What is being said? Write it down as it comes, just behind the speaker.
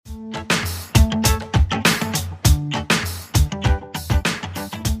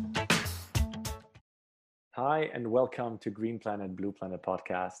Hi, and welcome to Green Planet, Blue Planet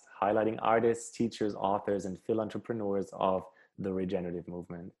podcast, highlighting artists, teachers, authors, and philanthropreneurs of the regenerative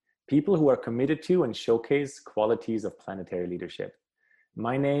movement. People who are committed to and showcase qualities of planetary leadership.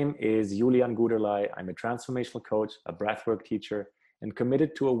 My name is Julian Guderlei. I'm a transformational coach, a breathwork teacher, and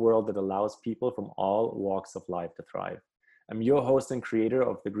committed to a world that allows people from all walks of life to thrive. I'm your host and creator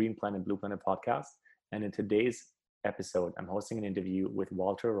of the Green Planet, Blue Planet podcast. And in today's episode, I'm hosting an interview with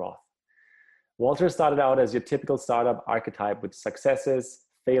Walter Roth. Walter started out as your typical startup archetype with successes,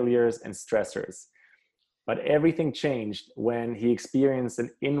 failures, and stressors. But everything changed when he experienced an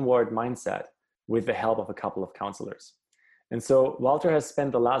inward mindset with the help of a couple of counselors. And so Walter has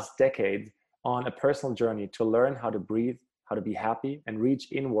spent the last decade on a personal journey to learn how to breathe, how to be happy, and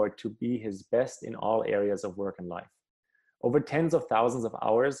reach inward to be his best in all areas of work and life. Over tens of thousands of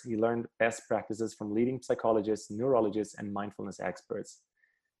hours, he learned best practices from leading psychologists, neurologists, and mindfulness experts.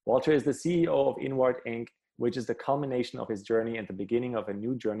 Walter is the CEO of Inward Inc., which is the culmination of his journey and the beginning of a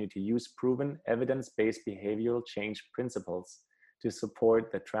new journey to use proven evidence-based behavioral change principles to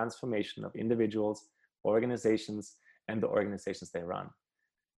support the transformation of individuals, organizations, and the organizations they run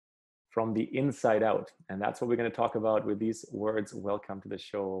from the inside out. And that's what we're going to talk about with these words. Welcome to the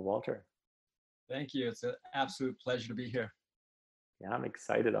show, Walter. Thank you. It's an absolute pleasure to be here. Yeah, I'm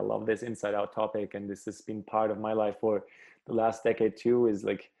excited. I love this inside out topic. And this has been part of my life for the last decade too, is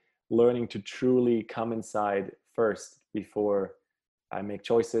like learning to truly come inside first before I make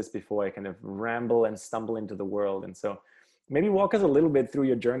choices, before I kind of ramble and stumble into the world. And so maybe walk us a little bit through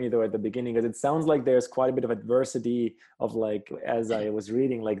your journey though at the beginning, because it sounds like there's quite a bit of adversity of like, as I was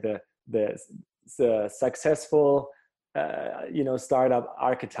reading, like the successful, startup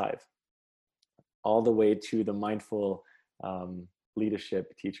archetype all the way to the mindful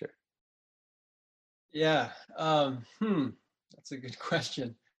leadership teacher. Yeah. That's a good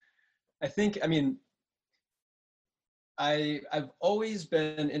question. I've always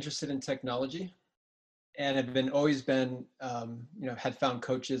been interested in technology, and I've always been, had found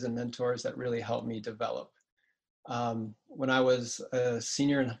coaches and mentors that really helped me develop. When I was a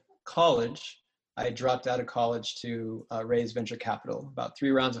senior in college, I dropped out of college to raise venture capital, about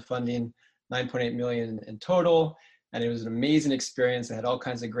 3 rounds of funding, 9.8 million in total. And it was an amazing experience. I had all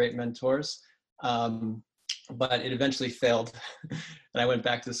kinds of great mentors, but it eventually failed. And I went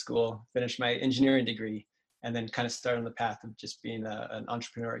back to school, finished my engineering degree, and then kind of started on the path of just being an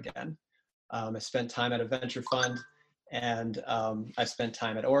entrepreneur again. I spent time at a venture fund, and I spent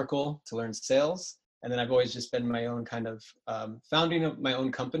time at Oracle to learn sales. And then I've always just been my own kind of founding of my own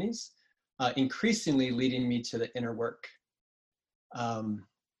companies, increasingly leading me to the inner work.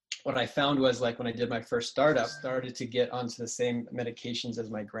 What I found was, like, when I did my first startup, started to get onto the same medications as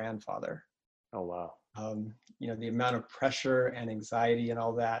my grandfather. Oh, wow. The amount of pressure and anxiety and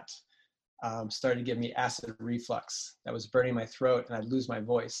all that started to give me acid reflux that was burning my throat, and I'd lose my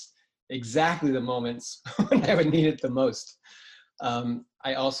voice exactly the moments when I would need it the most.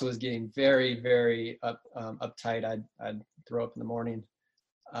 I also was getting very, very uptight. I'd throw up in the morning.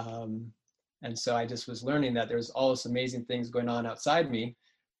 And so I just was learning that there's all this amazing things going on outside me.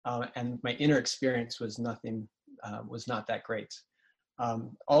 And my inner experience was not that great.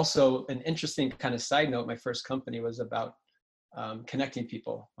 Also, an interesting kind of side note, my first company was about connecting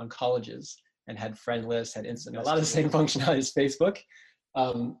people on colleges, and had friend lists, had instant, a lot of the same functionality as Facebook.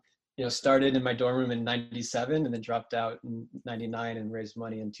 Started in my dorm room in 97 and then dropped out in 99 and raised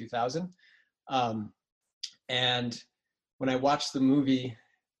money in 2000. And when I watched the movie,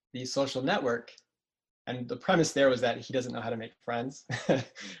 The Social Network, and the premise there was that he doesn't know how to make friends,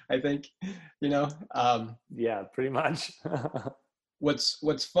 I think, Yeah, pretty much.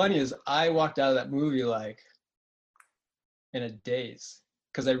 What's funny is I walked out of that movie like in a daze,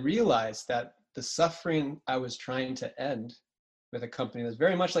 because I realized that the suffering I was trying to end with a company that's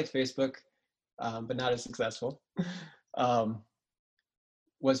very much like Facebook, but not as successful,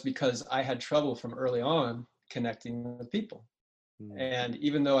 was because I had trouble from early on connecting with people. And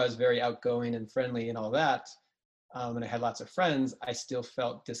even though I was very outgoing and friendly and all that, and I had lots of friends, I still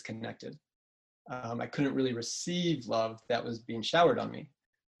felt disconnected. I couldn't really receive love that was being showered on me.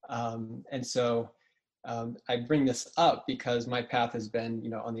 And so I bring this up because my path has been,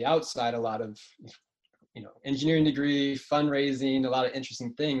 on the outside, a lot of, engineering degree, fundraising, a lot of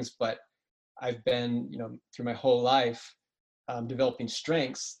interesting things, but I've been, through my whole life, developing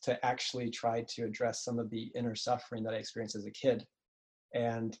strengths to actually try to address some of the inner suffering that I experienced as a kid.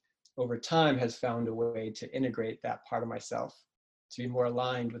 And over time has found a way to integrate that part of myself to be more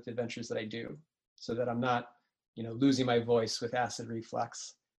aligned with the adventures that I do, so that I'm not, losing my voice with acid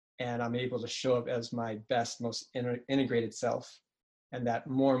reflux, and I'm able to show up as my best, most integrated self and that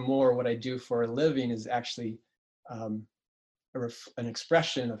more and more what I do for a living is actually an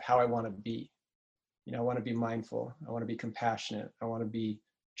expression of how I want to be. You know, I want to be mindful. I want to be compassionate. I want to be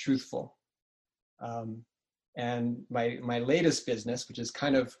truthful. And my latest business, which is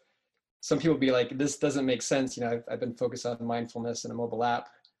kind of, some people be like, this doesn't make sense. You know, I've been focused on mindfulness and a mobile app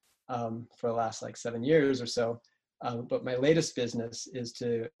for the last like 7 years or so. But my latest business is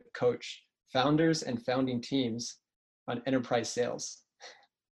to coach founders and founding teams on enterprise sales.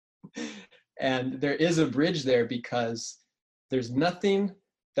 And there is a bridge there, because there's nothing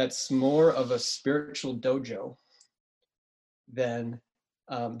that's more of a spiritual dojo than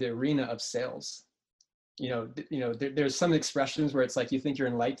the arena of sales. There's some expressions where it's like, you think you're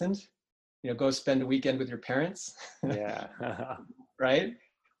enlightened, go spend a weekend with your parents. Yeah. Right?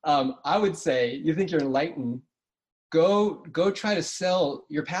 I would say, you think you're enlightened, go try to sell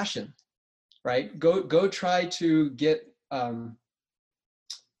your passion, right? Go try to get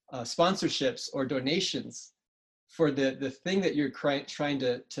sponsorships or donations for the thing that you're trying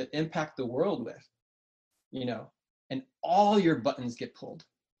to impact the world with, and all your buttons get pulled,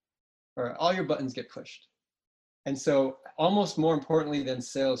 or all your buttons get pushed. And so almost more importantly than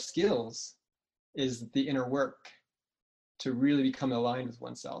sales skills is the inner work to really become aligned with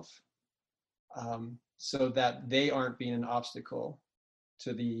oneself, so that they aren't being an obstacle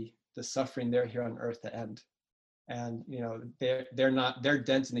to the suffering they're here on earth to end. And their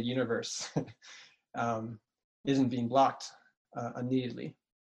dent in the universe isn't being blocked unneededly.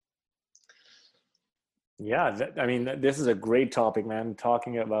 Yeah, this is a great topic, man.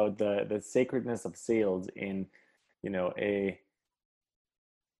 Talking about the sacredness of sales in,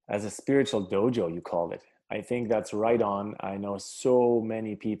 as a spiritual dojo, you call it. I think that's right on. I know so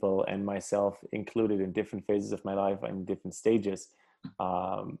many people, and myself included, in different phases of my life and different stages.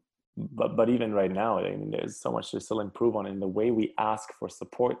 But even right now, there's so much to still improve on in the way we ask for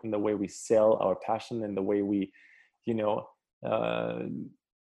support, in the way we sell our passion, and the way we,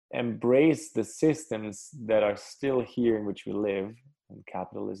 embrace the systems that are still here in which we live, and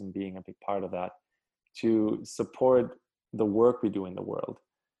capitalism being a big part of that, to support the work we do in the world,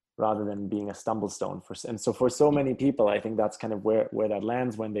 rather than being a stumblestone for so many people. I think that's kind of where that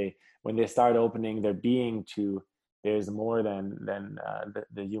lands when they start opening their being to, there's more than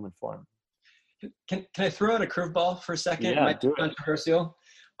the human form. Can I throw out a curveball for a second? Yeah, it might be controversial,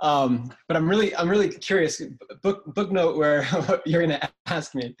 but I'm really curious. Book note where you're going to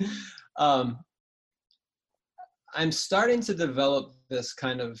ask me. I'm starting to develop this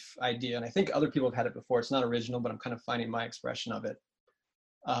kind of idea, and I think other people have had it before. It's not original, but I'm kind of finding my expression of it.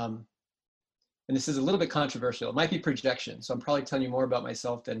 And this is a little bit controversial. It might be projection, so I'm probably telling you more about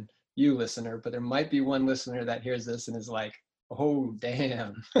myself than you, listener, but there might be one listener that hears this and is like, oh,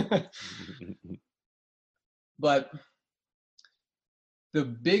 damn. But the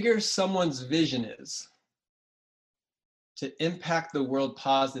bigger someone's vision is to impact the world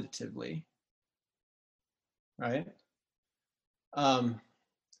positively, right?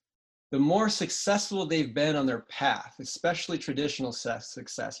 The more successful they've been on their path, especially traditional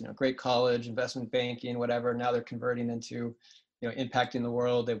success, great college, investment banking, whatever. Now they're converting into, impacting the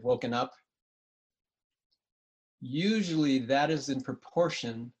world. They've woken up. Usually that is in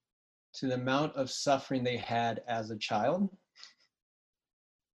proportion to the amount of suffering they had as a child.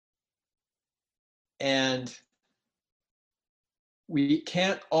 And we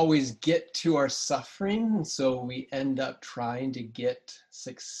can't always get to our suffering, so we end up trying to get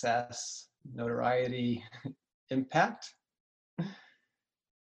success, notoriety, impact.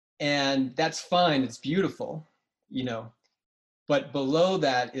 And that's fine, it's beautiful, but below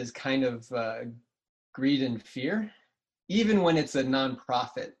that is kind of greed and fear, even when it's a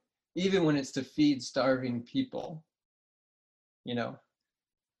nonprofit, even when it's to feed starving people,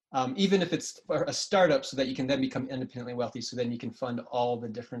 even if it's a startup, so that you can then become independently wealthy, so then you can fund all the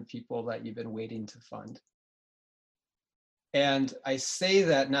different people that you've been waiting to fund. And I say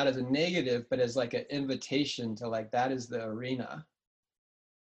that not as a negative, but as like an invitation to, like, that is the arena.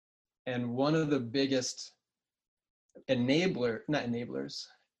 And one of the biggest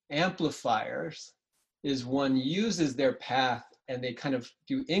amplifiers is one uses their path and they kind of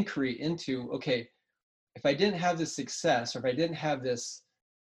do inquiry into, okay, if I didn't have this success, or if I didn't have this,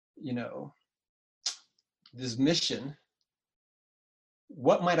 this mission,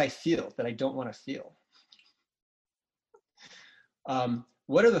 what might I feel that I don't want to feel?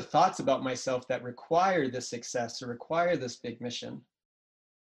 What are the thoughts about myself that require this success or require this big mission?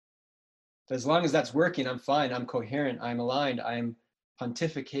 As long as that's working, I'm fine, I'm coherent, I'm aligned, I'm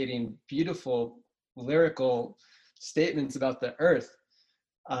pontificating beautiful lyrical statements about the earth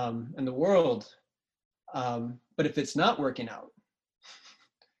and the world. But if it's not working out,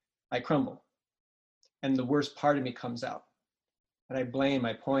 I crumble. And the worst part of me comes out. And I blame,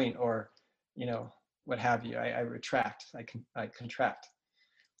 I point, or, what have you. I retract, I contract.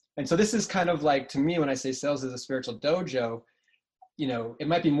 And so this is kind of like, to me, when I say sales is a spiritual dojo, it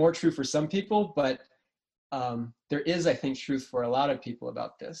might be more true for some people, but there is, I think, truth for a lot of people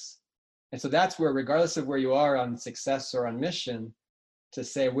about this. And so that's where, regardless of where you are on success or on mission, to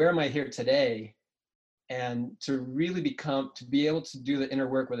say, where am I here today? And to really to be able to do the inner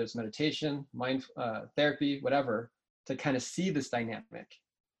work, whether it's meditation, mind therapy, whatever, to kind of see this dynamic.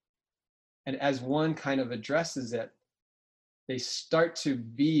 And as one kind of addresses it, they start to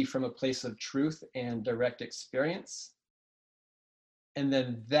be from a place of truth and direct experience. And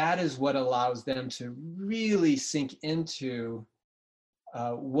then that is what allows them to really sink into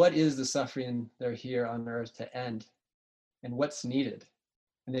what is the suffering they're here on earth to end, and what's needed.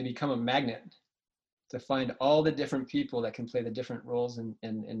 And they become a magnet to find all the different people that can play the different roles in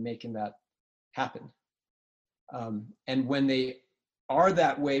making that happen. And when they are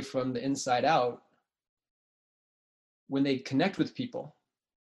that way from the inside out, when they connect with people,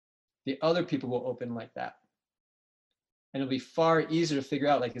 the other people will open like that. And it'll be far easier to figure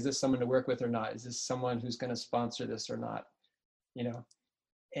out, like, is this someone to work with or not? Is this someone who's going to sponsor this or not?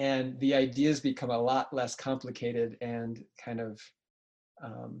 And the ideas become a lot less complicated and kind of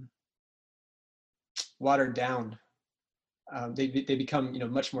watered down. They become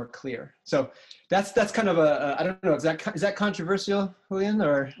much more clear. So that's kind of I don't know, is that controversial, Julian,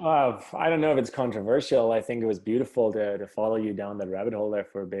 or? I don't know if it's controversial. I think it was beautiful to follow you down that rabbit hole there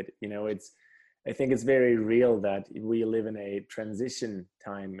for a bit. I think it's very real that we live in a transition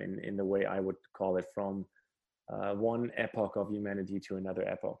time in the way I would call it, from one epoch of humanity to another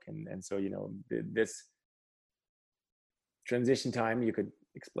epoch. And so, this transition time, you could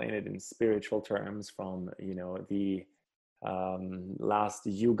explain it in spiritual terms, from, the last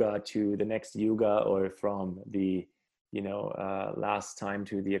yuga to the next yuga, or from the, last time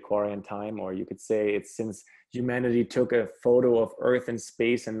to the Aquarian time, or you could say it's since humanity took a photo of Earth and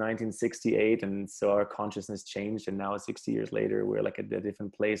space in 1968, and so our consciousness changed, and now 60 years later we're like at a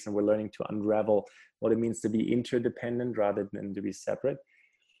different place, and we're learning to unravel what it means to be interdependent rather than to be separate.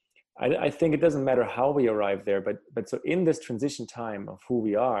 I think it doesn't matter how we arrive there, but so in this transition time of who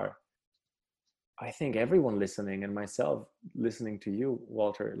we are, I think everyone listening, and myself listening to you,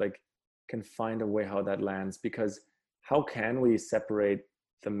 Walter, like, can find a way how that lands, because how can we separate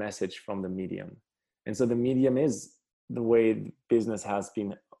the message from the medium? And so the medium is the way business has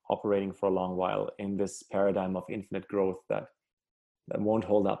been operating for a long while in this paradigm of infinite growth that won't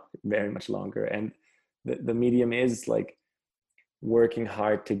hold up very much longer. And the medium is like working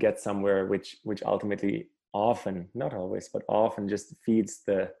hard to get somewhere, which ultimately often, not always, but often just feeds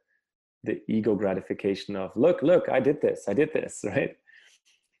the ego gratification of, look, I did this, right?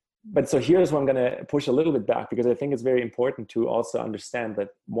 But so here's where I'm going to push a little bit back, because I think it's very important to also understand that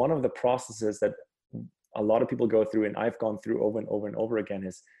one of the processes that a lot of people go through, and I've gone through over and over and over again,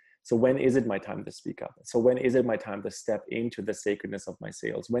 is, so when is it my time to speak up? So when is it my time to step into the sacredness of my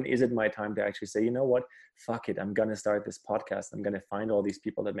sales? When is it my time to actually say, you know what, fuck it, I'm going to start this podcast. I'm going to find all these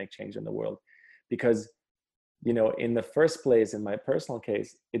people that make change in the world. Because, in the first place, in my personal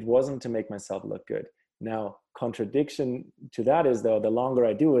case, it wasn't to make myself look good. Now, contradiction to that is, though, the longer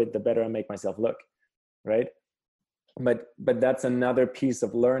I do it, the better I make myself look, right? But that's another piece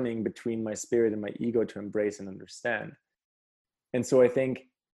of learning between my spirit and my ego to embrace and understand. And so I think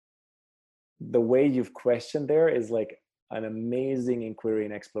the way you've questioned there is like an amazing inquiry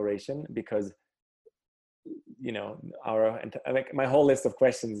and exploration, because, my whole list of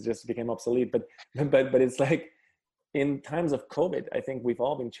questions just became obsolete, but it's like, in times of COVID, I think we've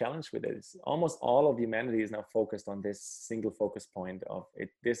all been challenged with it. Almost all of humanity is now focused on this single focus point of it.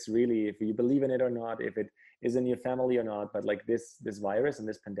 This really, if you believe in it or not, if it is in your family or not, but like this virus and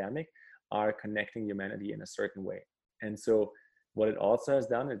this pandemic are connecting humanity in a certain way. And so what it also has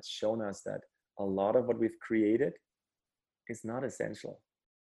done, it's shown us that a lot of what we've created is not essential.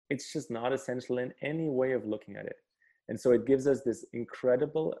 It's just not essential in any way of looking at it. And so it gives us this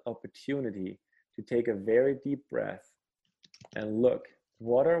incredible opportunity to take a very deep breath and look,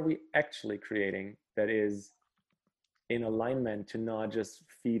 what are we actually creating that is in alignment to not just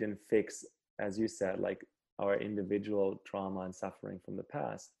feed and fix, as you said, like our individual trauma and suffering from the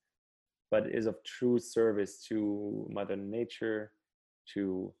past, but is of true service to Mother Nature,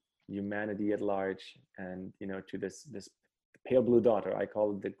 to humanity at large, and to this pale blue dot, or I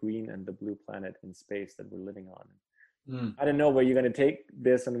call it the green and the blue planet in space that we're living on. I don't know where you're going to take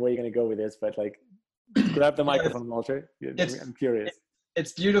this and where you're going to go with this, but like, grab the microphone, Walter. I'm curious.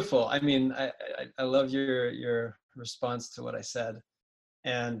 It's beautiful. I mean, I love your response to what I said.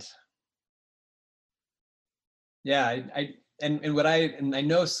 And Yeah, and I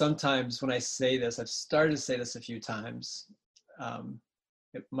know sometimes when I say this, I've started to say this a few times.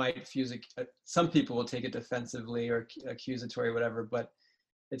 It might fuse. Some people will take it defensively or accusatory, or whatever. But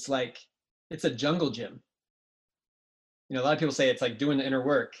it's like it's a jungle gym. You know, a lot of people say it's like doing the inner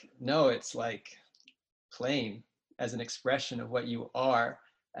work. No, it's like playing as an expression of what you are,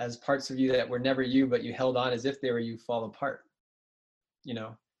 as parts of you that were never you, but you held on as if they were you, fall apart. You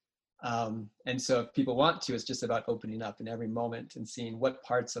know, and so if people want to, it's just about opening up in every moment and seeing what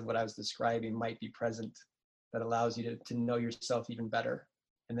parts of what I was describing might be present that allows you to know yourself even better,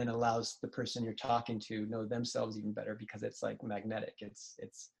 and then allows the person you're talking to know themselves even better, because it's like magnetic.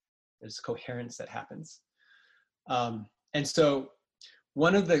 There's coherence that happens. And so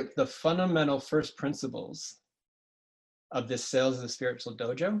one of the fundamental first principles of this Sales as a Spiritual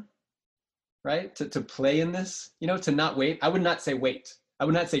Dojo, right? To play in this, you know, to not wait. I would not say wait. I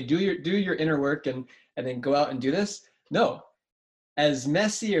would not say do your inner work and then go out and do this. No, as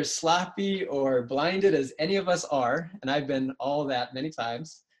messy or sloppy or blinded as any of us are, and I've been all that many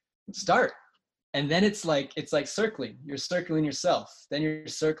times, start. And then it's like circling. You're circling yourself. Then you're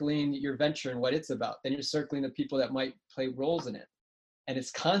circling your venture and what it's about. Then you're circling the people that might play roles in it. And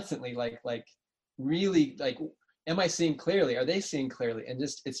it's constantly like really like, am I seeing clearly? Are they seeing clearly? And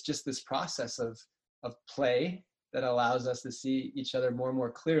it's just this process of play that allows us to see each other more and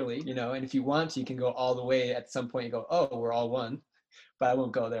more clearly, you know. And if you want to, you can go all the way. At some point you go, oh, we're all one. But I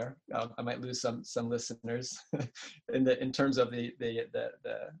won't go there. I might lose some listeners in terms of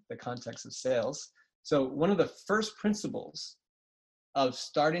the context of sales. So one of the first principles of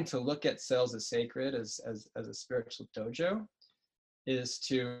starting to look at sales as sacred, as a spiritual dojo, is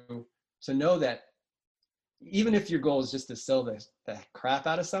to know that even if your goal is just to sell the crap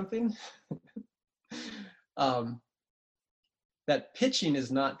out of something, that pitching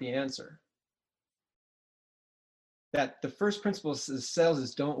is not the answer. That the first principle is sales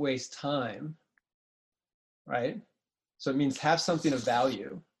is don't waste time, right? So it means have something of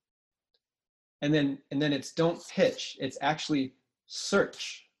value. And then it's don't pitch, it's actually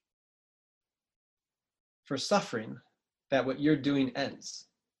search for suffering that what you're doing ends.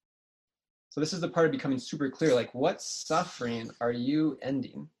 So this is the part of becoming super clear, like what suffering are you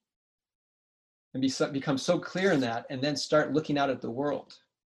ending? And become so clear in that, and then start looking out at the world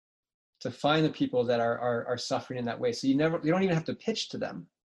to find the people that are suffering in that way. So you don't even have to pitch to them.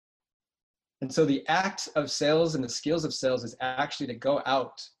 And so the act of sales and the skills of sales is actually to go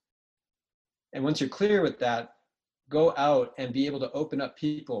out. And once you're clear with that, go out and be able to open up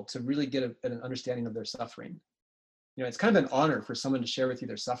people to really get an understanding of their suffering. You know, it's kind of an honor for someone to share with you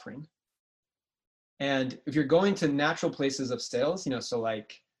their suffering. And if you're going to natural places of sales, you know, so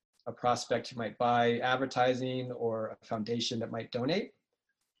like a prospect who might buy advertising or a foundation that might donate,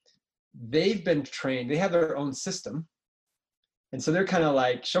 they've been trained, they have their own system. And so they're kind of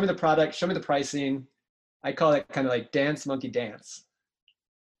like, show me the product, show me the pricing. I call it kind of like dance, monkey dance,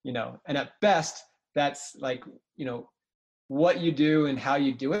 you know, and at best that's like, you know, what you do and how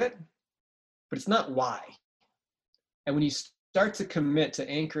you do it, but it's not why. And when you start to commit to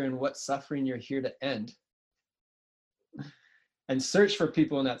anchor in what suffering you're here to end and search for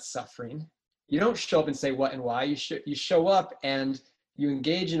people in that suffering, you don't show up and say what and why. You show up and you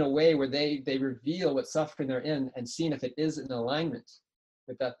engage in a way where they reveal what suffering they're in, and seeing if it is in alignment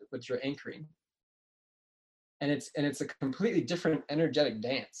with that, what you're anchoring. And it's a completely different energetic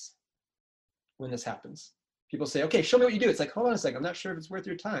dance when this happens. People say, okay, show me what you do. It's like, hold on a second, I'm not sure if it's worth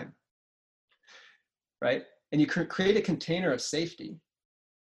your time, right? And you create a container of safety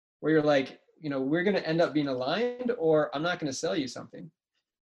where you're like, you know, we're going to end up being aligned, or I'm not going to sell you something.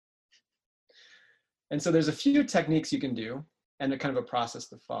 And so there's a few techniques you can do and a kind of a process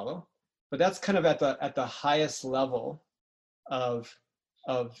to follow, but that's kind of at the highest level of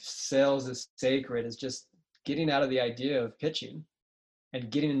sales as sacred, is just getting out of the idea of pitching and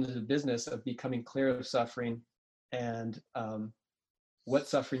getting into the business of becoming clear of suffering and what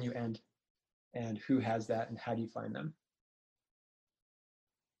suffering you end and who has that and how do you find them.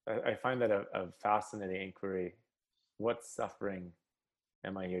 I find that a fascinating inquiry. What suffering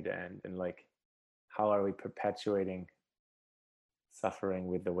am I here to end? And like, how are we perpetuating suffering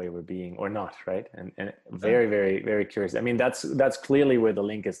with the way we're being or not, right? And very, very, very curious. I mean, that's clearly where the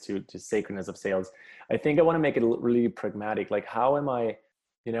link is to sacredness of sales. I think I want to make it really pragmatic. Like, how am I,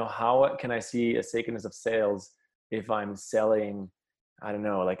 you know, how can I see a sacredness of sales if I'm selling, I don't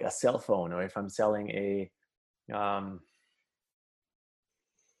know, like a cell phone, or if I'm selling a,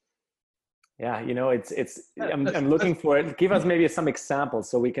 yeah, you know, I'm looking for it. Give us maybe some examples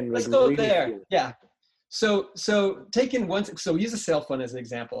so we can. Let's go there. Yeah. So taking one, so we use a cell phone as an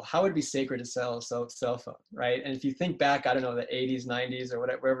example. How would it be sacred to sell a cell phone, right? And if you think back, I don't know, the 80s, 90s, or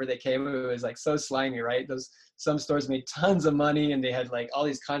whatever, wherever they came, it was like so slimy, right? Some stores made tons of money and they had like all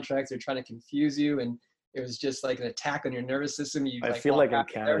these contracts. They're trying to confuse you, and it was just like an attack on your nervous system. You I like feel like in out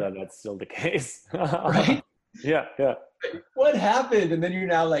there, Canada, that's still the case. right? Yeah, yeah. What happened? And then you're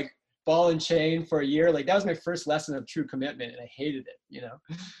now like ball and chain for a year. Like that was my first lesson of true commitment, and I hated it, you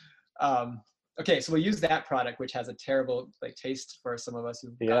know? Okay, so we'll use that product, which has a terrible like taste for some of us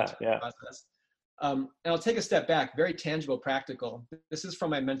who've gone through the process. And I'll take a step back, very tangible, practical. This is from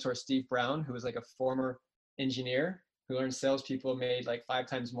my mentor, Steve Brown, who was like a former engineer who learned salespeople made like 5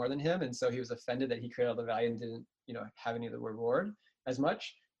 times more than him. And so he was offended that he created all the value and didn't, you know, have any of the reward as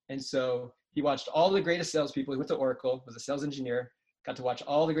much. And so he watched all the greatest salespeople. He went to Oracle, was a sales engineer, got to watch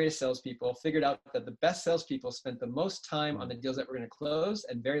all the greatest salespeople, figured out that the best salespeople spent the most time on the deals that were going to close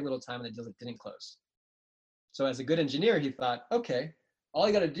and very little time on the deals that didn't close. So as a good engineer, he thought, okay, all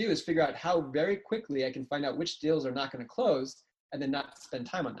I got to do is figure out how very quickly I can find out which deals are not going to close and then not spend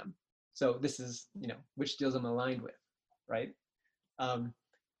time on them. So this is, you know, which deals I'm aligned with, right?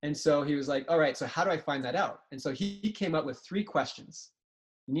 And so he was like, all right, so how do I find that out? And so he came up with 3 questions.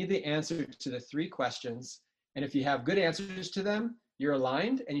 You need the answer to the 3 questions. And if you have good answers to them, you're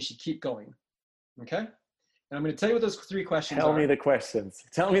aligned and you should keep going. Okay? And I'm going to tell you what those 3 questions are. Tell me the questions.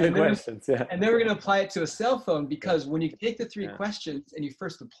 Tell me the questions. Yeah. And then we're going to apply it to a cell phone, because when you take the 3 questions and you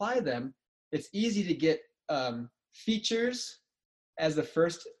first apply them, it's easy to get features as the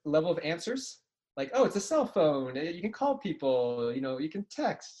first level of answers. Like, oh, it's a cell phone. You can call people, you know, you can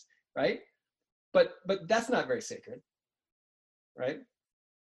text, right? But that's not very sacred, right?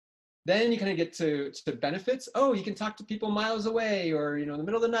 Then you kind of get to benefits. Oh, you can talk to people miles away, or, you know, in the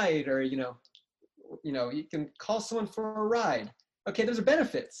middle of the night, or, you know, you can call someone for a ride. Okay, those are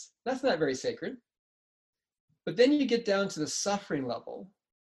benefits. That's not very sacred. But then you get down to the suffering level,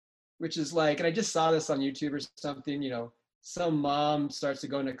 which is like, and I just saw this on YouTube or something, you know, some mom starts to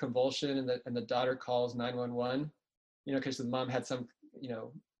go into convulsion and the daughter calls 911, you know, because the mom had some, you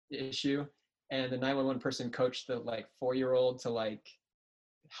know, issue, and the 911 person coached the like 4-year-old to like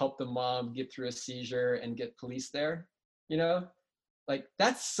help the mom get through a seizure and get police there, you know, like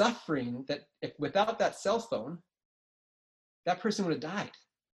that's suffering that if without that cell phone, that person would have died,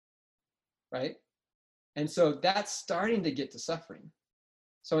 right? And so that's starting to get to suffering.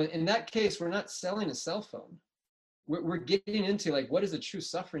 So in that case, we're not selling a cell phone. We're getting into like, what is the true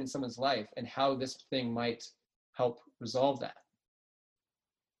suffering in someone's life and how this thing might help resolve that.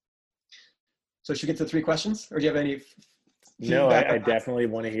 So should we get to the 3 questions, or do you have any No, I definitely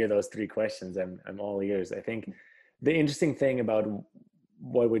want to hear those 3 questions. I'm all ears. I think the interesting thing about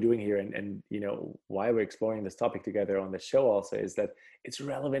what we're doing here and you know, why we're exploring this topic together on the show also is that it's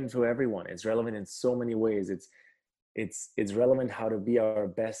relevant to everyone. It's relevant in so many ways. It's relevant how to be our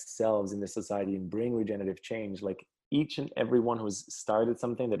best selves in the society and bring regenerative change. Like each and everyone who's started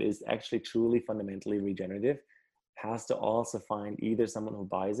something that is actually truly fundamentally regenerative has to also find either someone who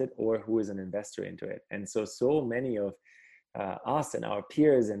buys it or who is an investor into it. And so many of us and our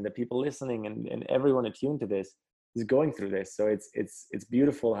peers and the people listening and everyone attuned to this is going through this. So it's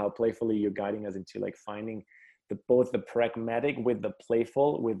beautiful how playfully you're guiding us into like finding both the pragmatic with the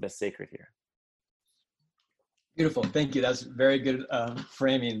playful with the sacred here. Beautiful, thank you. That's very good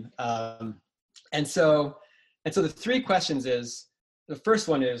framing. And so the 3 questions is, the first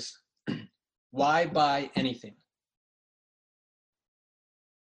one is, why buy anything?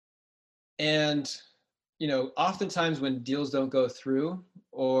 And, you know, oftentimes when deals don't go through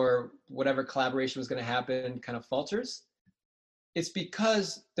or whatever collaboration was going to happen kind of falters, it's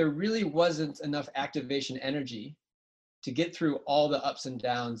because there really wasn't enough activation energy to get through all the ups and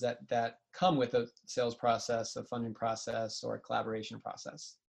downs that come with a sales process, a funding process, or a collaboration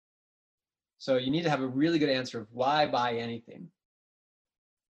process. So you need to have a really good answer of why buy anything.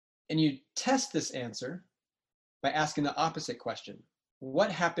 And you test this answer by asking the opposite question.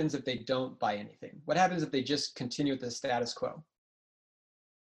 What happens if they don't buy anything? What happens if they just continue with the status quo?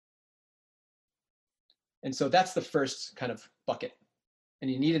 And so that's the first kind of bucket.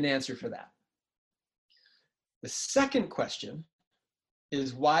 And you need an answer for that. The second question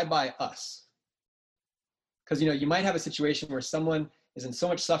is, why buy us? Because, you know, you might have a situation where someone is in so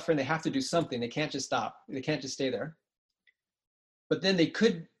much suffering, they have to do something. They can't just stop. They can't just stay there. But then they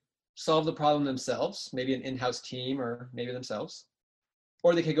could solve the problem themselves, maybe an in-house team or maybe themselves,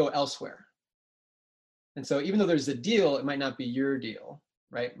 or they could go elsewhere. And so even though there's a deal, it might not be your deal,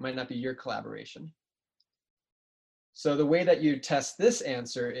 right? It might not be your collaboration. So the way that you test this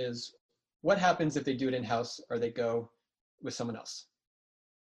answer is, what happens if they do it in-house or they go with someone else?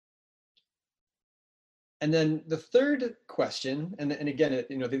 And then the third question, and again,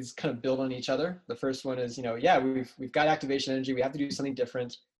 these kind of build on each other. The first one is, yeah, we've got activation energy. We have to do something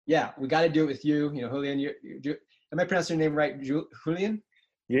different. Yeah, we got to do it with you. Julian, am I pronouncing your name right? Julian?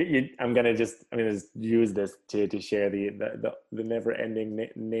 I'm gonna just use this to share the never-ending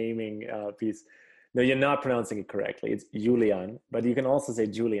naming piece. No, you're not pronouncing it correctly. It's Julian, but you can also say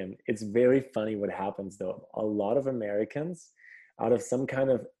Julian. It's very funny what happens though. A lot of Americans, out of some kind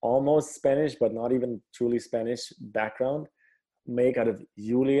of almost Spanish but not even truly Spanish background, make out of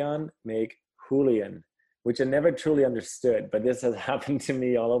Julian, make Julian, which I never truly understood. But this has happened to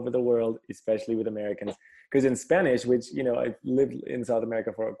me all over the world, especially with Americans. Because in Spanish, which, I've lived in South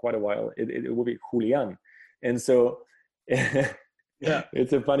America for quite a while, it will be Julian. And so yeah,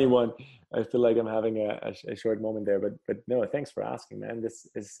 it's a funny one. I feel like I'm having a short moment there, but no, thanks for asking, man. This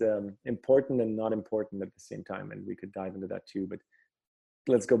is important and not important at the same time, and we could dive into that too. But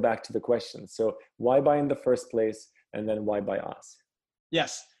let's go back to the question. So why buy in the first place, and then why buy us?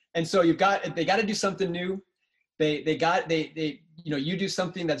 Yes, and so they got to do something new. They you do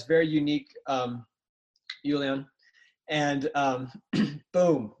something that's very unique, Julian, and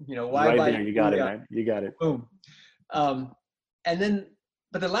boom, why right buy? There, you got it, man. You got it. Boom. And then,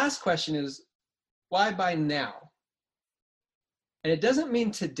 but the last question is, why buy now? And it doesn't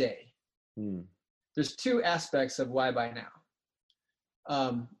mean today. There's two aspects of why buy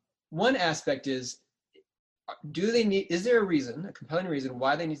now. One aspect is, is there a compelling reason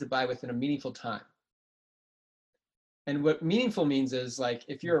why they need to buy within a meaningful time? And what meaningful means is, like,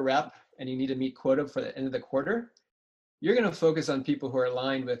 if you're a rep and you need to meet quota for the end of the quarter, you're going to focus on people who are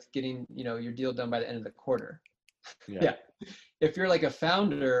aligned with getting, your deal done by the end of the quarter. Yeah. If you're like a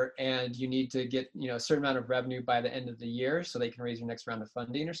founder and you need to get, a certain amount of revenue by the end of the year so they can raise your next round of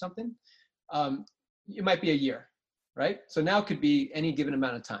funding or something, it might be a year, right? So now could be any given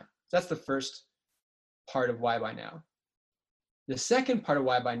amount of time. That's the first part of why buy now. The second part of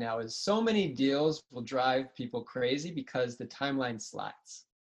why buy now is so many deals will drive people crazy because the timeline slides.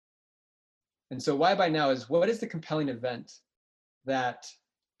 And so why buy now is, what is the compelling event that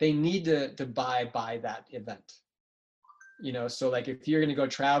they need to buy by that event? So like if you're going to go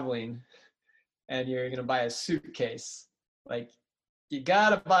traveling and you're going to buy a suitcase, like you got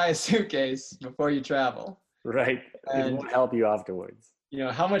to buy a suitcase before you travel. Right. And it won't help you afterwards.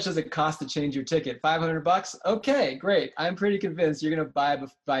 How much does it cost to change your ticket? $500? Okay, great. I'm pretty convinced you're going to buy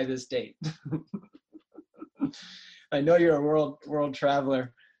by this date. I know you're a world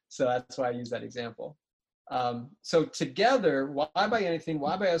traveler, so that's why I use that example. So together, why buy anything,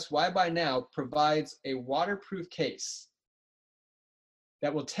 why buy us, why buy now provides a waterproof case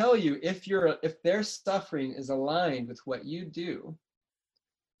that will tell you if their suffering is aligned with what you do,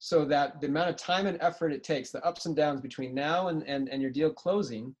 so that the amount of time and effort it takes, the ups and downs between now and your deal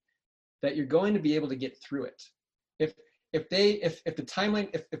closing, that you're going to be able to get through it. If the timeline,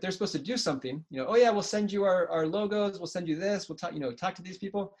 if they're supposed to do something, oh yeah, we'll send you our logos, we'll send you this, we'll talk to these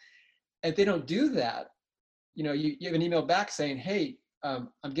people. And if they don't do that, you have an email back saying, hey, I'm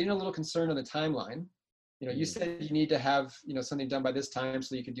getting a little concerned on the timeline. You said you need to have, something done by this time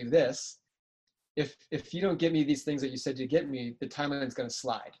so you can do this. If you don't get me these things that you said you get me, the timeline is going to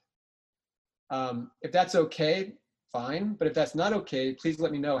slide. If that's okay, fine. But if that's not okay, please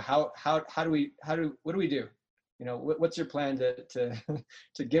let me know. What do we do? What's your plan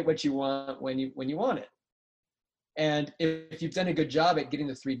to get what you want when you want it? And if you've done a good job at getting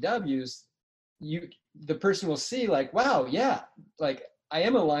the 3 W's, the person will see, like, wow, yeah, like I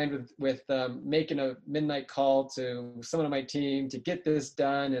am aligned with making a midnight call to someone on my team to get this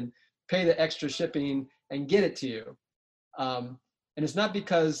done and pay the extra shipping and get it to you. And it's not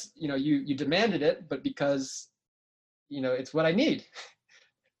because you demanded it, but because it's what I need.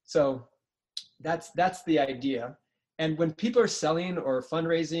 So that's the idea. And when people are selling or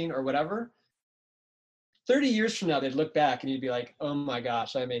fundraising or whatever, 30 years from now, they'd look back and you'd be like, oh my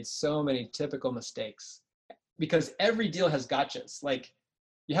gosh, I made so many typical mistakes. Because every deal has gotchas. Like,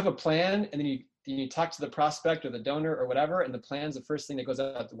 you have a plan and then you talk to the prospect or the donor or whatever, and the plan's the first thing that goes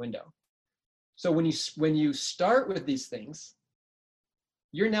out the window. So when you start with these things,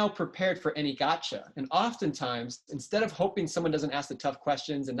 you're now prepared for any gotcha. And oftentimes, instead of hoping someone doesn't ask the tough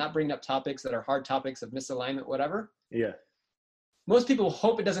questions and not bringing up topics that are hard topics of misalignment, whatever, yeah, most people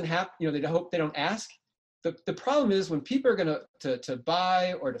hope it doesn't happen. They hope they don't ask. The problem is when people are going to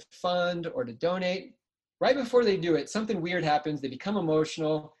buy or to fund or to donate, right before they do it, something weird happens. They become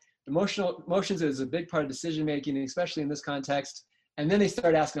emotional. Emotions is a big part of decision making, especially in this context. And then they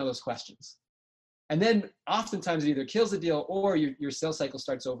start asking all those questions. And then oftentimes it either kills the deal or your sales cycle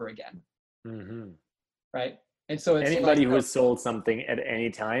starts over again. Mm-hmm. Right? And so it's Anybody who has sold something at any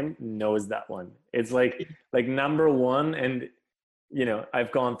time knows that one. It's like number one. And, you know,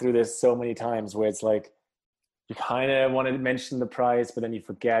 I've gone through this so many times where it's like, you kind of want to mention the price, but then you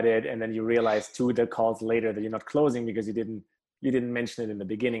forget it. And then you realize 2 the calls later that you're not closing because you didn't mention it in the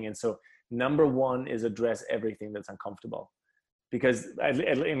beginning. And so number one is address everything that's uncomfortable, because I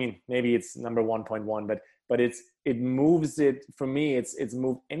mean, maybe it's number 1.1, but it moves it for me. It's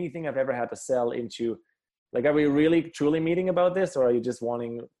moved anything I've ever had to sell into, like, are we really truly meeting about this, or are you just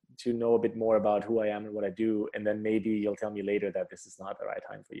wanting to know a bit more about who I am and what I do, and then maybe you'll tell me later that this is not the right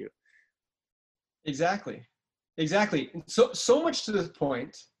time for you. Exactly. So much to this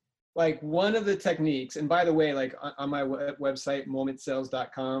point, like one of the techniques, and by the way, like on my website,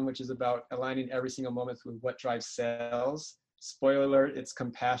 momentsales.com, which is about aligning every single moment with what drives sales. Spoiler alert, it's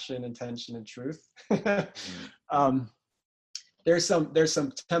compassion, intention, and truth. There's some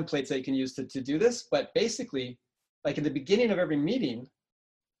templates that you can use to do this, but basically, like in the beginning of every meeting,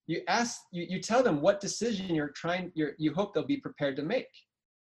 you tell them what decision you hope they'll be prepared to make,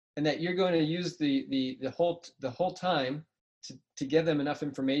 and that you're going to use the whole time to give them enough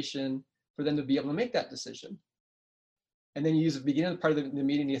information for them to be able to make that decision. And then you use the beginning part of the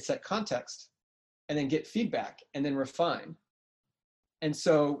meeting to set context, and then get feedback, and then refine. And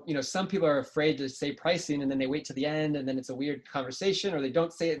so, you know, some people are afraid to say pricing, and then they wait to the end, and then it's a weird conversation, or they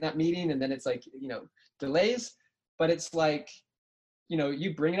don't say it in that meeting, and then it's like, you know, delays. But it's like, you know,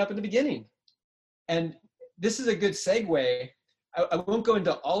 you bring it up in the beginning. And this is a good segue. I won't go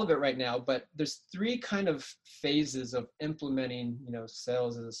into all of it right now, but there's 3 kind of phases of implementing, you know,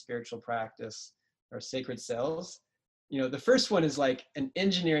 sales as a spiritual practice or sacred sales. You know, the first one is like an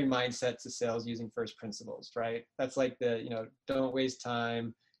engineering mindset to sales using first principles, right? That's like the, you know, don't waste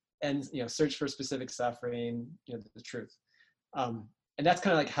time, and, you know, search for specific suffering, you know, the truth. And that's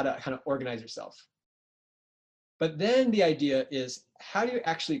kind of like how to kind of organize yourself. But then the idea is, how do you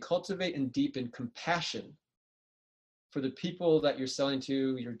actually cultivate and deepen compassion for the people that you're selling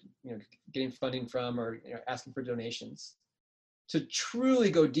to, you're, you know, getting funding from, or, you know, asking for donations, to truly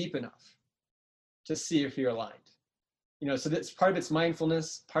go deep enough to see if you're aligned. You know, so that's part of it's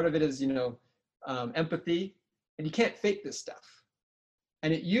mindfulness, part of it is, you know, empathy, and you can't fake this stuff.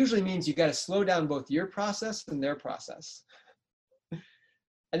 And it usually means you got to slow down both your process and their process.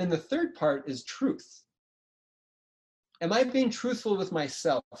 And then the third part is truth. Am I being truthful with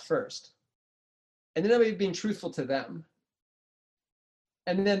myself first? And then am I being truthful to them?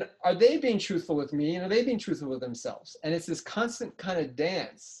 And then are they being truthful with me, and are they being truthful with themselves? And it's this constant kind of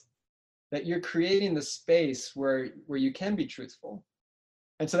dance that you're creating the space where you can be truthful.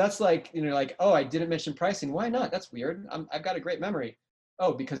 And so that's like, you know, like, oh, I didn't mention pricing. Why not? That's weird. I've got a great memory.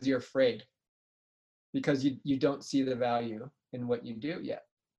 Oh, because you're afraid. Because you don't see the value in what you do yet.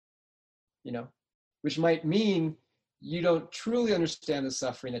 You know, which might mean you don't truly understand the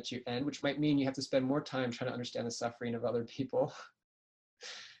suffering that you end, which might mean you have to spend more time trying to understand the suffering of other people,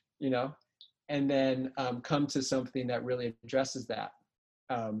 you know, and then come to something that really addresses that.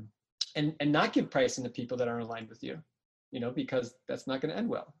 And not give pricing to people that aren't aligned with you, you know, because that's not going to end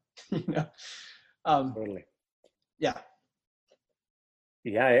well, you know. Totally. Yeah.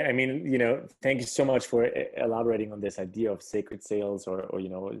 Yeah, I mean, you know, thank you so much for elaborating on this idea of sacred sales, or you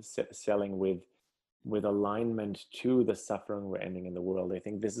know, selling with alignment to the suffering we're ending in the world. I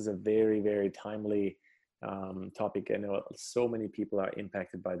think this is a very, very timely topic. I know so many people are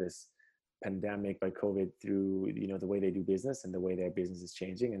impacted by this pandemic, by COVID, through, you know, the way they do business and the way their business is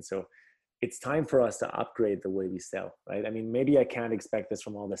changing. And so it's time for us to upgrade the way we sell, right? I mean, maybe I can't expect this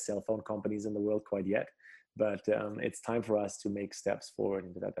from all the cell phone companies in the world quite yet, but it's time for us to make steps forward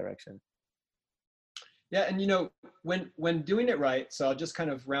into that direction. Yeah, and you know, when doing it right, so I'll just kind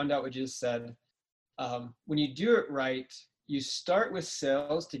of round out what you just said. When you do it right, you start with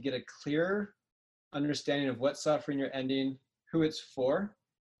sales to get a clear understanding of what suffering you're ending, who it's for,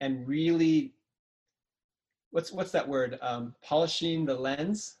 and really, what's that word? Polishing the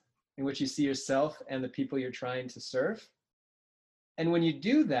lens in which you see yourself and the people you're trying to serve. And when you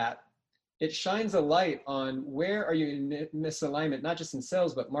do that, it shines a light on where are you in misalignment, not just in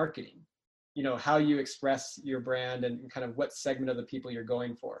sales, but marketing. You know, how you express your brand and kind of what segment of the people you're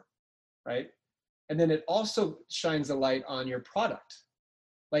going for, right? And then it also shines a light on your product.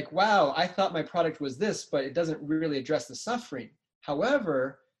 Like, wow, I thought my product was this, but it doesn't really address the suffering.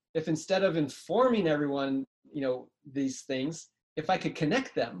 However, if instead of informing everyone, you know, these things, if I could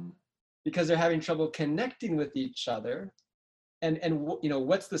connect them, because they're having trouble connecting with each other, and you know,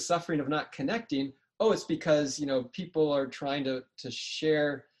 what's the suffering of not connecting? Oh, it's because, you know, people are trying to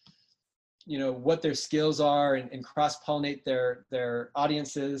share, you know, what their skills are, and cross-pollinate their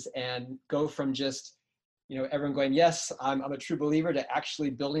audiences, and go from just, everyone going, yes, I'm a true believer, to actually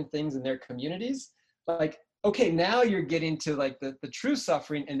building things in their communities. Like, okay, now you're getting to like the true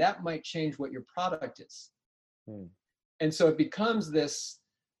suffering, and that might change what your product is. And so it becomes this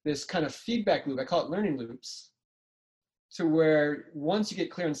kind of feedback loop. I call it learning loops, to where once you get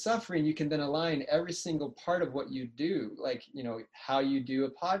clear on suffering, you can then align every single part of what you do, like, how you do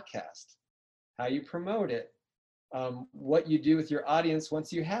a podcast, how you promote it, what you do with your audience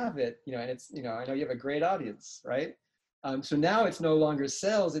once you have it, and it's, I know you have a great audience, right? So now it's no longer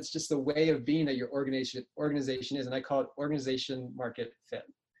sales, it's just the way of being that your organization is, and I call it organization market fit.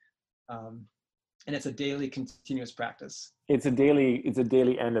 And it's a daily continuous practice. It's a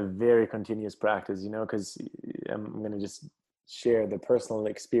daily and a very continuous practice, because I'm going to just share the personal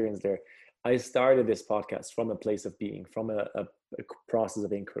experience there. I started this podcast from a place of being, from a process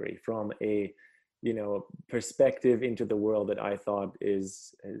of inquiry, from a perspective into the world that I thought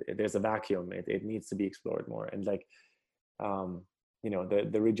there's a vacuum. It needs to be explored more. And like,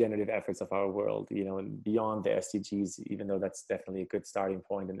 the regenerative efforts of our world, and beyond the SDGs, even though that's definitely a good starting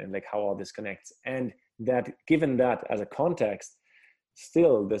point, and like how all this connects. And that, given that as a context,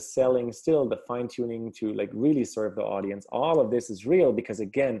 still the selling, still the fine tuning to like really serve the audience, all of this is real, because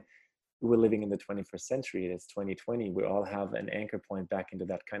again, we're living in the 21st century. It's 2020. We all have an anchor point back into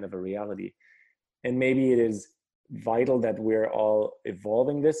that kind of a reality. And maybe it is vital that we're all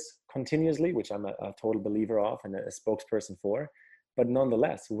evolving this continuously, which I'm a total believer of and a spokesperson for. But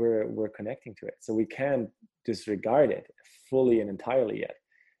nonetheless, we're connecting to it, so we can't disregard it fully and entirely yet,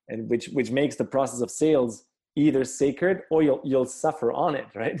 and which makes the process of sales either sacred or you'll suffer on it,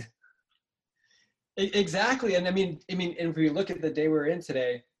 right? Exactly. And I mean, if we look at the day we're in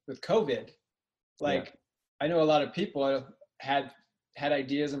today with COVID, like, I know a lot of people had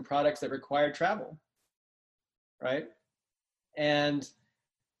ideas and products that required travel, right? And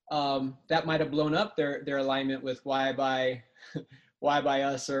that might have blown up their alignment with why buy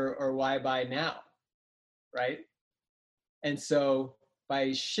us or why buy now, right? And so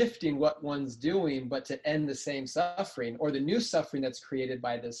by shifting what one's doing, but to end the same suffering or the new suffering that's created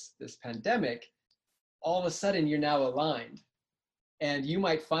by this pandemic, all of a sudden you're now aligned, and you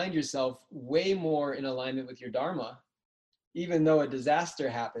might find yourself way more in alignment with your dharma, even though a disaster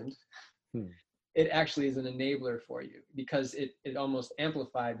happened. It actually is an enabler for you, because it almost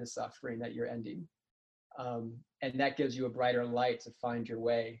amplified the suffering that you're ending. And that gives you a brighter light to find your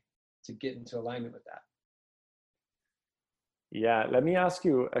way to get into alignment with that. Yeah, let me ask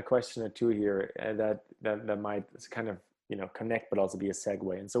you a question or two here that might kind of connect, but also be a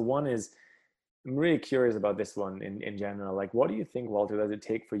segue. And so one is, I'm really curious about this one in general. Like, what do you think, Walter, does it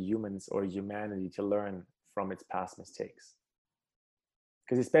take for humans or humanity to learn from its past mistakes?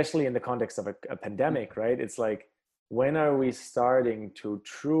 Because especially in the context of a pandemic, right? It's like, when are we starting to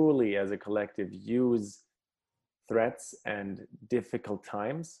truly, as a collective, use threats and difficult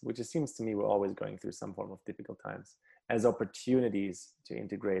times, which it seems to me we're always going through some form of difficult times, as opportunities to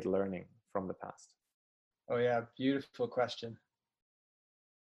integrate learning from the past? Oh yeah, beautiful question.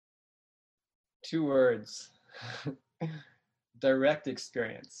 2 words. Direct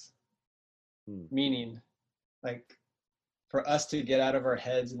experience. Meaning, like, for us to get out of our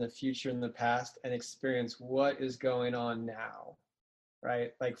heads in the future and the past and experience what is going on now,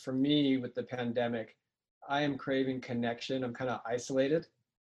 right? Like, for me with the pandemic, I am craving connection. I'm kind of isolated,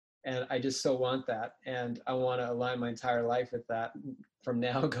 and I just so want that. And I want to align my entire life with that from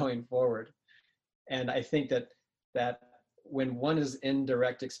now going forward. And I think that when one is in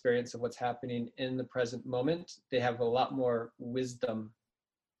direct experience of what's happening in the present moment, they have a lot more wisdom,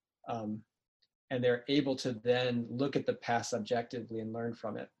 and they're able to then look at the past objectively and learn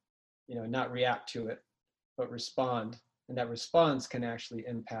from it, not react to it, but respond. And that response can actually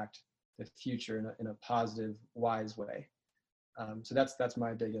impact the future in a positive, wise way. So that's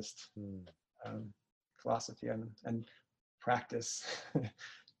my biggest philosophy and practice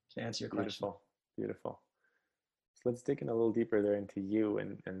to answer your question. Beautiful. So let's dig in a little deeper there into you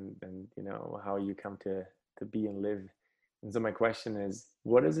and how you come to be and live. And so my question is,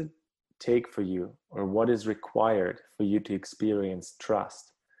 what does it take for you, or what is required for you to experience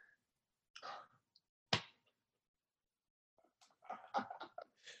trust?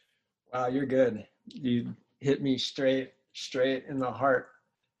 Wow, you're good. You hit me straight in the heart.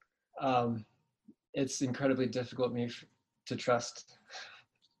 It's incredibly difficult to trust.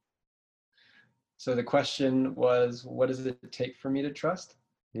 So the question was, what does it take for me to trust?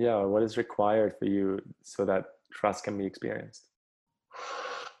 Yeah, what is required for you so that trust can be experienced?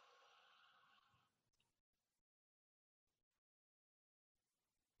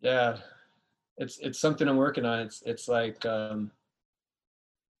 Yeah, it's something I'm working on. It's like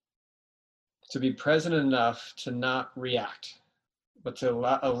to be present enough to not react, but to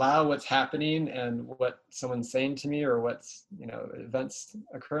allow what's happening and what someone's saying to me, or what's, events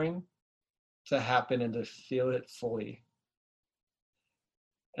occurring, to happen, and to feel it fully,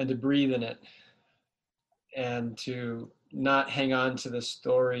 and to breathe in it, and to not hang on to the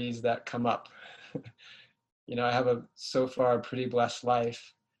stories that come up. I have so far a pretty blessed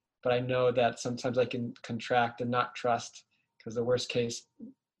life, but I know that sometimes I can contract and not trust because the worst case,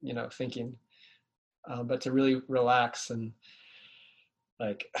 thinking, but to really relax and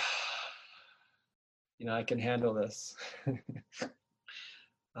like, I can handle this.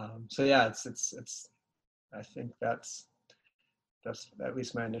 So yeah, it's, I think that's at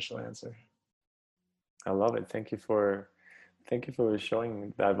least my initial answer. I love it. Thank you for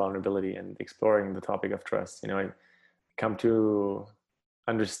showing that vulnerability and exploring the topic of trust. I come to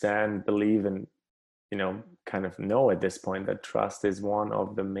understand, believe, and kind of know at this point that trust is one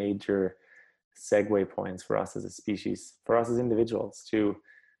of the major segue points for us as a species, for us as individuals, to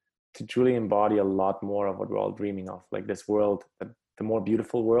truly embody a lot more of what we're all dreaming of, like this world, the more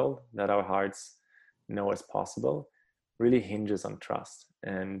beautiful world that our hearts know is possible, really hinges on trust.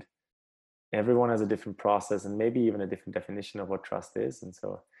 And everyone has a different process and maybe even a different definition of what trust is. And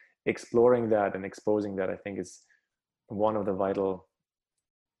so exploring that and exposing that, I think, is one of the vital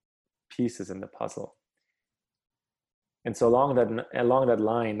pieces in the puzzle. And so along that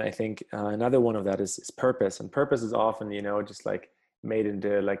line, I think another one of that is purpose. And purpose is often, just like made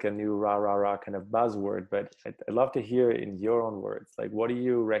into like a new rah kind of buzzword. But I'd love to hear in your own words, like, what do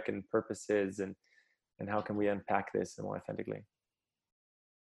you reckon purpose is, and how can we unpack this more authentically?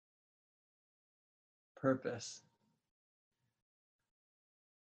 Purpose.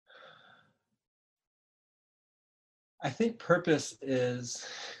 I think purpose is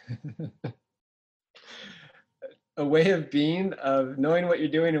a way of being, of knowing what you're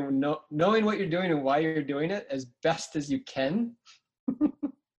doing, and knowing what you're doing and why you're doing it as best as you can.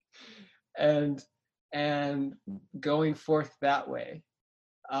 and going forth that way.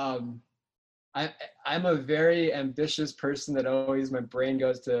 I'm a very ambitious person that always, my brain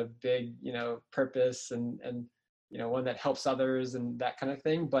goes to big, purpose and one that helps others and that kind of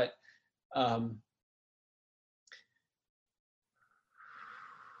thing. But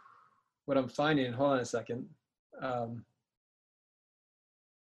what I'm finding, hold on a second.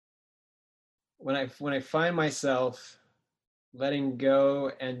 When I find myself letting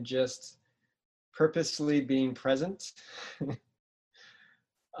go and just purposefully being present,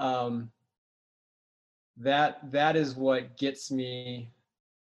 that is what gets me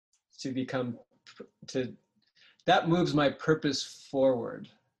that moves my purpose forward.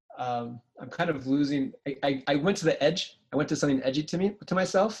 I'm kind of losing, I went to the edge. I went to something edgy to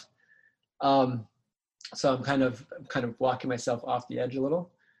myself. So I'm kind of walking myself off the edge a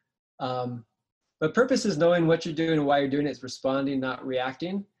little. But purpose is knowing what you're doing and why you're doing it. It's responding, not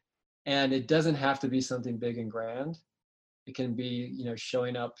reacting. And it doesn't have to be something big and grand. It can be,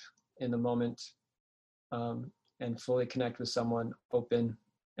 showing up in the moment, and fully connect with someone, open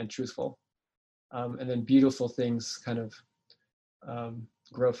and truthful. And then beautiful things kind of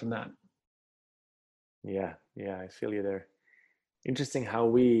grow from that. Yeah, I feel you there. Interesting how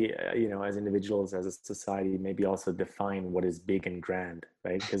we, as individuals, as a society, maybe also define what is big and grand,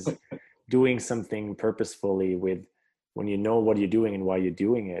 right? Because doing something purposefully when you know what you're doing and why you're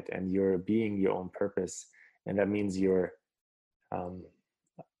doing it, and you're being your own purpose, and that means you're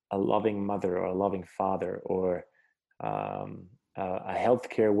a loving mother or a loving father, or a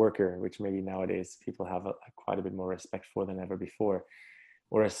healthcare worker, which maybe nowadays people have quite a bit more respect for than ever before,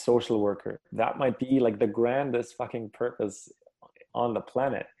 or a social worker. That might be like the grandest fucking purpose on the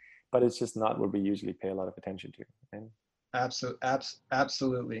planet, but it's just not what we usually pay a lot of attention to. Right?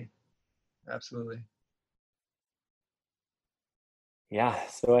 Absolutely. Yeah,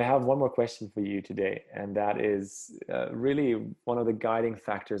 so I have one more question for you today, and that is really one of the guiding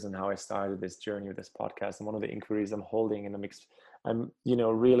factors in how I started this journey with this podcast, and one of the inquiries I'm holding. And I'm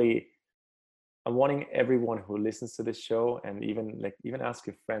wanting everyone who listens to this show, and even ask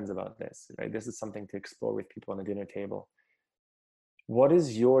your friends about this. Right, this is something to explore with people on the dinner table. What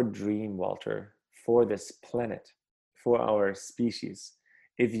is your dream, Walter, for this planet, for our species?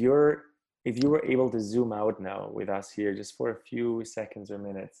 If you were able to zoom out now with us here just for a few seconds or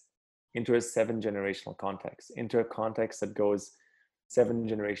minutes into a 7-generational context, into a context that goes 7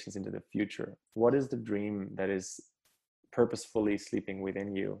 generations into the future, what is the dream that is purposefully sleeping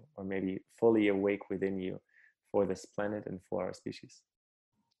within you, or maybe fully awake within you, for this planet and for our species?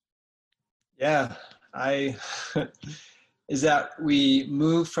 Yeah, is that we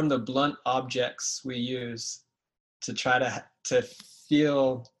move from the blunt objects we use to try to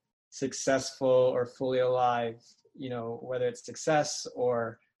feel successful or fully alive, whether it's success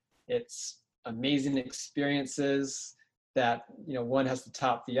or it's amazing experiences that, one has to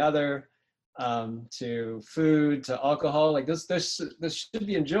top the other, to food, to alcohol, like this should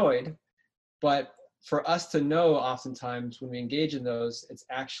be enjoyed. But for us to know, oftentimes when we engage in those, it's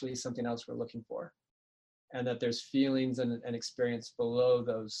actually something else we're looking for, and that there's feelings and experience below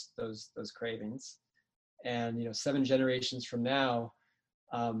those cravings. And 7 generations from now,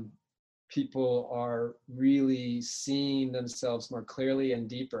 people are really seeing themselves more clearly and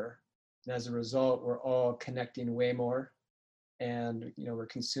deeper, and as a result, we're all connecting way more, and we're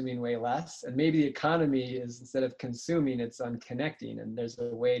consuming way less. And maybe the economy is, instead of consuming, it's on connecting, and there's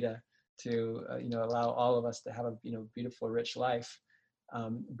a way to allow all of us to have a beautiful, rich life.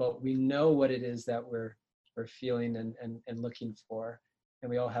 But we know what it is that we're feeling and looking for, and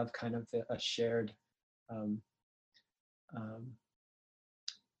we all have kind of a shared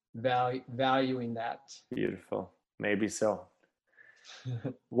valuing that. Beautiful. Maybe so.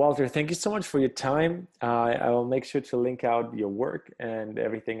 Walter, thank you so much for your time. I will make sure to link out your work and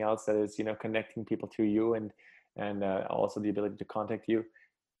everything else that is connecting people to you, and also the ability to contact you.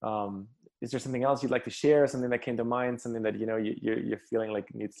 Is there something else you'd like to share? Something that came to mind? Something that you're feeling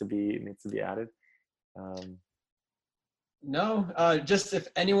like needs to be added? No, just if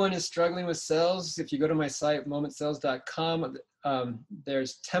anyone is struggling with sales, if you go to my site, momentsales.com,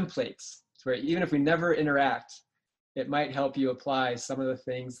 there's templates where even if we never interact, it might help you apply some of the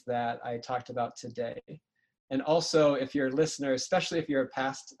things that I talked about today. And also, if you're a listener, especially if you're a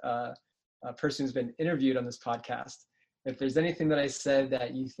past person who's been interviewed on this podcast, if there's anything that I said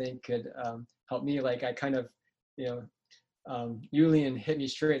that you think could help me, like I kind of, Julian hit me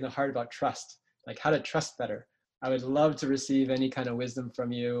straight in the heart about trust, like how to trust better. I would love to receive any kind of wisdom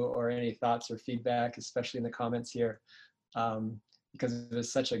from you, or any thoughts or feedback, especially in the comments here, because it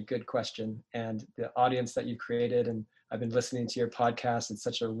was such a good question. And the audience that you created, and I've been listening to your podcast, it's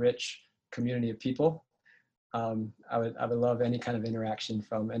such a rich community of people. I would love any kind of interaction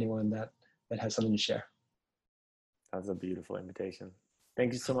from anyone that has something to share. That's a beautiful invitation.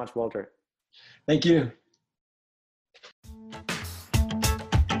 Thank you so much, Walter. Thank you.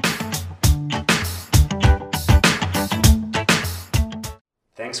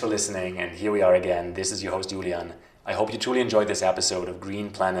 Thanks for listening, and here we are again. This is your host, Julian. I hope you truly enjoyed this episode of Green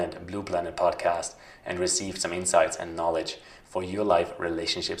Planet, Blue Planet podcast and received some insights and knowledge for your life,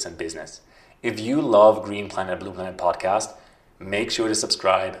 relationships, and business. If you love Green Planet, Blue Planet podcast, make sure to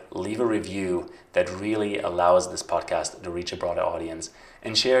subscribe, leave a review that really allows this podcast to reach a broader audience,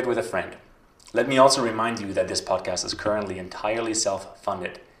 and share it with a friend. Let me also remind you that this podcast is currently entirely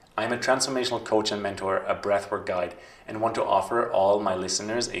self-funded. I am a transformational coach and mentor, a breathwork guide, and want to offer all my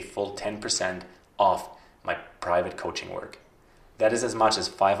listeners a full 10% off my private coaching work. That is as much as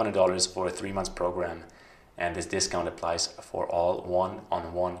 $500 for a 3-month program, and this discount applies for all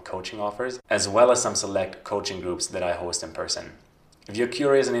one-on-one coaching offers, as well as some select coaching groups that I host in person. If you're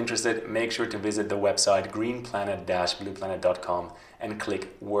curious and interested, make sure to visit the website greenplanet-blueplanet.com and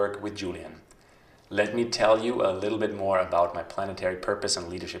click Work with Julian. Let me tell you a little bit more about my planetary purpose and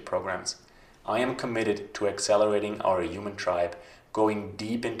leadership programs. I am committed to accelerating our human tribe, going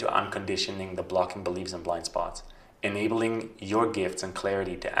deep into unconditioning the blocking beliefs and blind spots, enabling your gifts and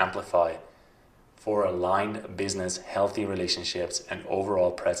clarity to amplify for aligned business, healthy relationships, and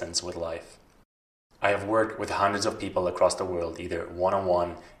overall presence with life. I have worked with hundreds of people across the world, either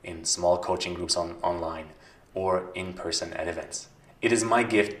one-on-one in small coaching groups online or in person at events. It is my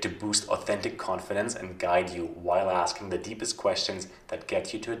gift to boost authentic confidence and guide you while asking the deepest questions that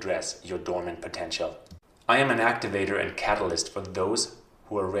get you to address your dormant potential. I am an activator and catalyst for those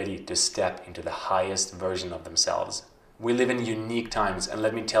who are ready to step into the highest version of themselves. We live in unique times, and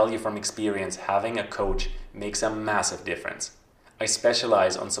let me tell you from experience, having a coach makes a massive difference. I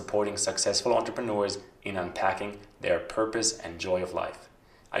specialize on supporting successful entrepreneurs in unpacking their purpose and joy of life.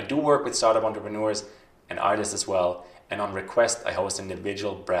 I do work with startup entrepreneurs and artists as well, and on request, I host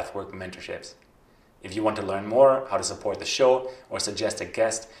individual breathwork mentorships. If you want to learn more how to support the show or suggest a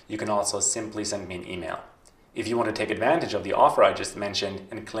guest, you can also simply send me an email. If you want to take advantage of the offer I just mentioned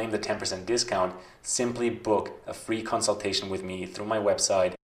and claim the 10% discount, simply book a free consultation with me through my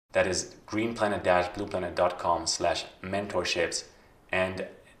website, that is greenplanet-blueplanet.com/mentorships, and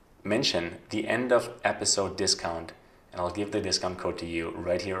mention the end of episode discount, and I'll give the discount code to you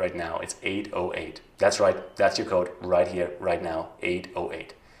right here, right now. It's 808. That's right. That's your code right here, right now,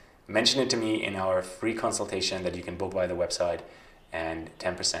 808. Mention it to me in our free consultation that you can book via the website, and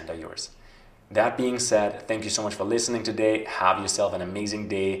 10% are yours. That being said, thank you so much for listening today. Have yourself an amazing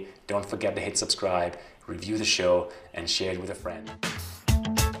day. Don't forget to hit subscribe, review the show, and share it with a friend.